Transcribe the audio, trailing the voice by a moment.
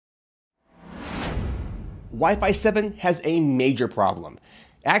Wi-Fi 7 has a major problem.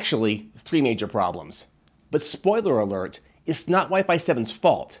 Actually, three major problems. But spoiler alert, it's not Wi-Fi 7's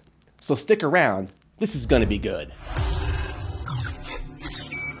fault. So stick around, this is gonna be good.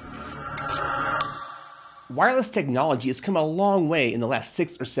 Wireless technology has come a long way in the last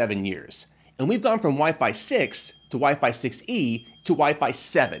 6 or 7 years. And we've gone from Wi-Fi 6 to Wi-Fi 6E to Wi-Fi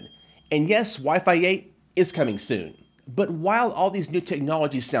 7. And yes, Wi-Fi 8 is coming soon. But while all these new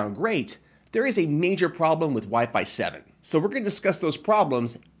technologies sound great, there is a major problem with Wi-Fi 7. So we're going to discuss those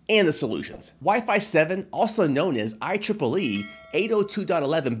problems and the solutions. Wi-Fi 7, also known as IEEE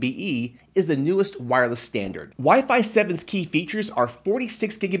 802.11be, is the newest wireless standard. Wi-Fi 7's key features are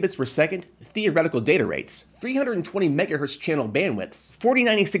 46 gigabits per second theoretical data rates, 320 megahertz channel bandwidths,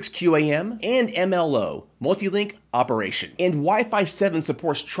 4096 QAM, and MLO, multi-link operation. And Wi-Fi 7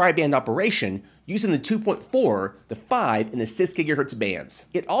 supports tri-band operation using the 2.4, the 5, and the 6 gigahertz bands.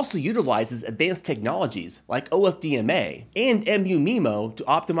 It also utilizes advanced technologies like OFDMA and MU-MIMO to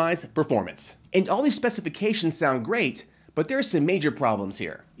optimize performance. And all these specifications sound great, but there are some major problems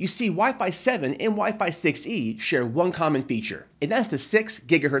here. You see, Wi-Fi 7 and Wi-Fi 6E share one common feature, and that's the 6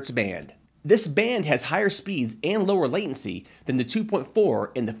 gigahertz band. This band has higher speeds and lower latency than the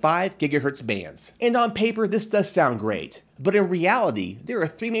 2.4 and the 5 gigahertz bands. And on paper, this does sound great, but in reality, there are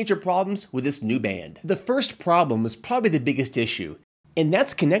three major problems with this new band. The first problem is probably the biggest issue, and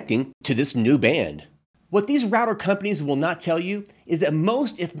that's connecting to this new band. What these router companies will not tell you is that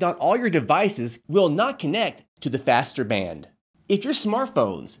most, if not all, your devices will not connect to the faster band. If your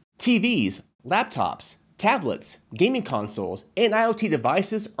smartphones, TVs, laptops, tablets, gaming consoles, and IoT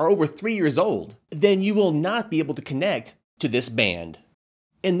devices are over 3 years old, then you will not be able to connect to this band.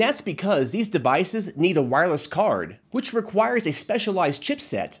 And that's because these devices need a wireless card, which requires a specialized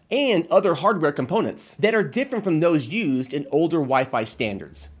chipset and other hardware components that are different from those used in older Wi-Fi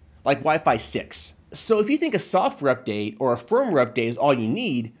standards, like Wi-Fi 6. So if you think a software update or a firmware update is all you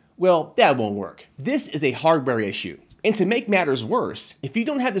need, well, that won't work. This is a hardware issue. And to make matters worse, if you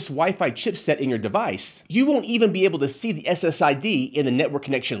don't have this Wi-Fi chipset in your device, you won't even be able to see the SSID in the network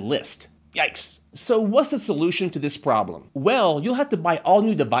connection list. Yikes. So what's the solution to this problem? Well, you'll have to buy all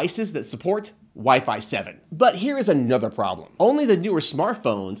new devices that support Wi-Fi 7. But here is another problem. Only the newer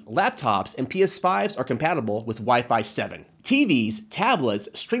smartphones, laptops, and PS5s are compatible with Wi-Fi 7. TVs, tablets,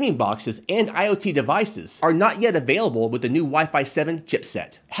 streaming boxes, and IoT devices are not yet available with the new Wi-Fi 7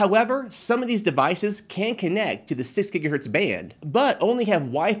 chipset. However, some of these devices can connect to the 6 gigahertz band, but only have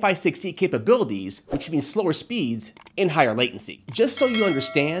Wi-Fi 6E capabilities, which means slower speeds and higher latency. Just so you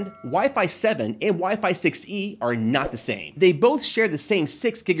understand, Wi-Fi 7 and Wi-Fi 6E are not the same. They both share the same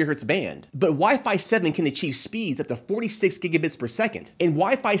 6 gigahertz band, but Wi-Fi 7 can achieve speeds up to 46 gigabits per second, and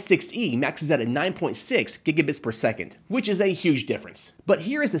Wi-Fi 6E maxes out at 9.6 gigabits per second, which is a huge difference. But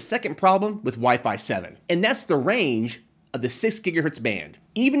here is the second problem with Wi-Fi 7, and that's the range of the 6 gigahertz band.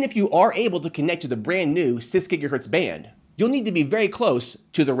 Even if you are able to connect to the brand new 6 gigahertz band, you'll need to be very close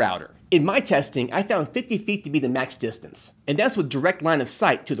to the router. In my testing, I found 50 feet to be the max distance, and that's with direct line of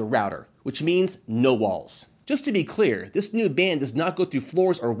sight to the router, which means no walls. Just to be clear, this new band does not go through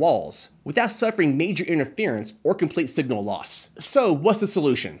floors or walls without suffering major interference or complete signal loss. So what's the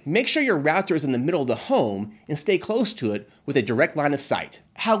solution? Make sure your router is in the middle of the home and stay close to it with a direct line of sight.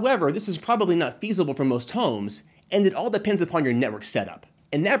 However, this is probably not feasible for most homes, and it all depends upon your network setup.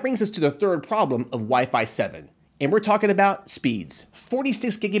 And that brings us to the third problem of Wi-Fi 7. And we're talking about speeds.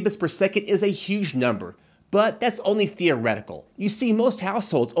 46 gigabits per second is a huge number, but that's only theoretical. You see, most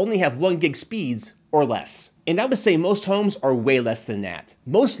households only have 1 gig speeds or less. And I would say most homes are way less than that.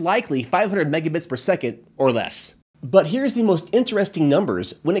 Most likely 500 megabits per second or less. But here's the most interesting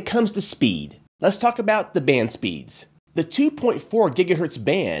numbers when it comes to speed. Let's talk about the band speeds. The 2.4 gigahertz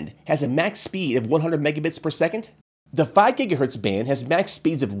band has a max speed of 100 megabits per second. The 5 gigahertz band has max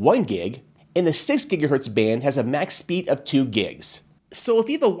speeds of 1 gig, and the 6 gigahertz band has a max speed of 2 gigs. So if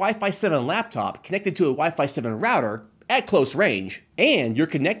you have a Wi-Fi 7 laptop connected to a Wi-Fi 7 router at close range, and you're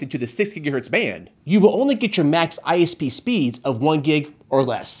connected to the 6 gigahertz band, you will only get your max ISP speeds of 1 gig or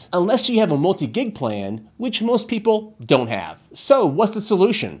less, unless you have a multi-gig plan, which most people don't have. So what's the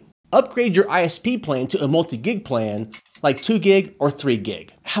solution? Upgrade your ISP plan to a multi-gig plan like 2 gig or 3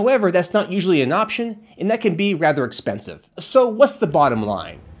 gig. However, that's not usually an option, and that can be rather expensive. So what's the bottom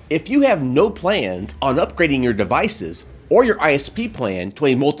line? If you have no plans on upgrading your devices or your ISP plan to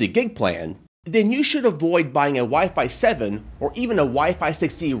a multi-gig plan, then you should avoid buying a Wi-Fi 7 or even a Wi-Fi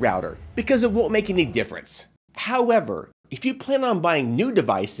 6E router because it won't make any difference. However, if you plan on buying new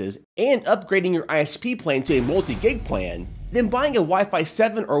devices and upgrading your ISP plan to a multi-gig plan, then buying a Wi-Fi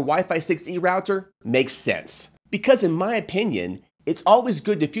 7 or Wi-Fi 6E router makes sense. Because in my opinion, it's always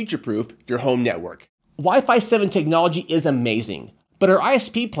good to future-proof your home network. Wi-Fi 7 technology is amazing, but our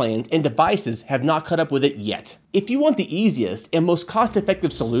ISP plans and devices have not caught up with it yet. If you want the easiest and most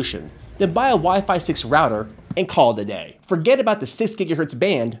cost-effective solution, then buy a Wi-Fi 6 router and call it a day. Forget about the 6 GHz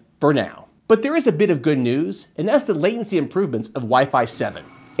band for now. But there is a bit of good news, and that's the latency improvements of Wi-Fi 7.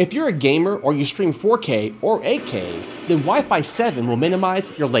 If you're a gamer or you stream 4K or 8K, then Wi-Fi 7 will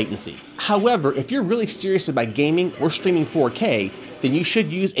minimize your latency. However, if you're really serious about gaming or streaming 4K, then you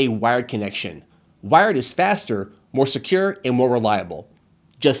should use a wired connection. Wired is faster, more secure, and more reliable.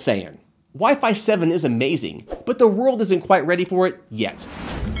 Just saying. Wi-Fi 7 is amazing, but the world isn't quite ready for it yet.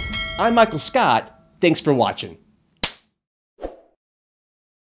 I'm Michael Scott. Thanks for watching.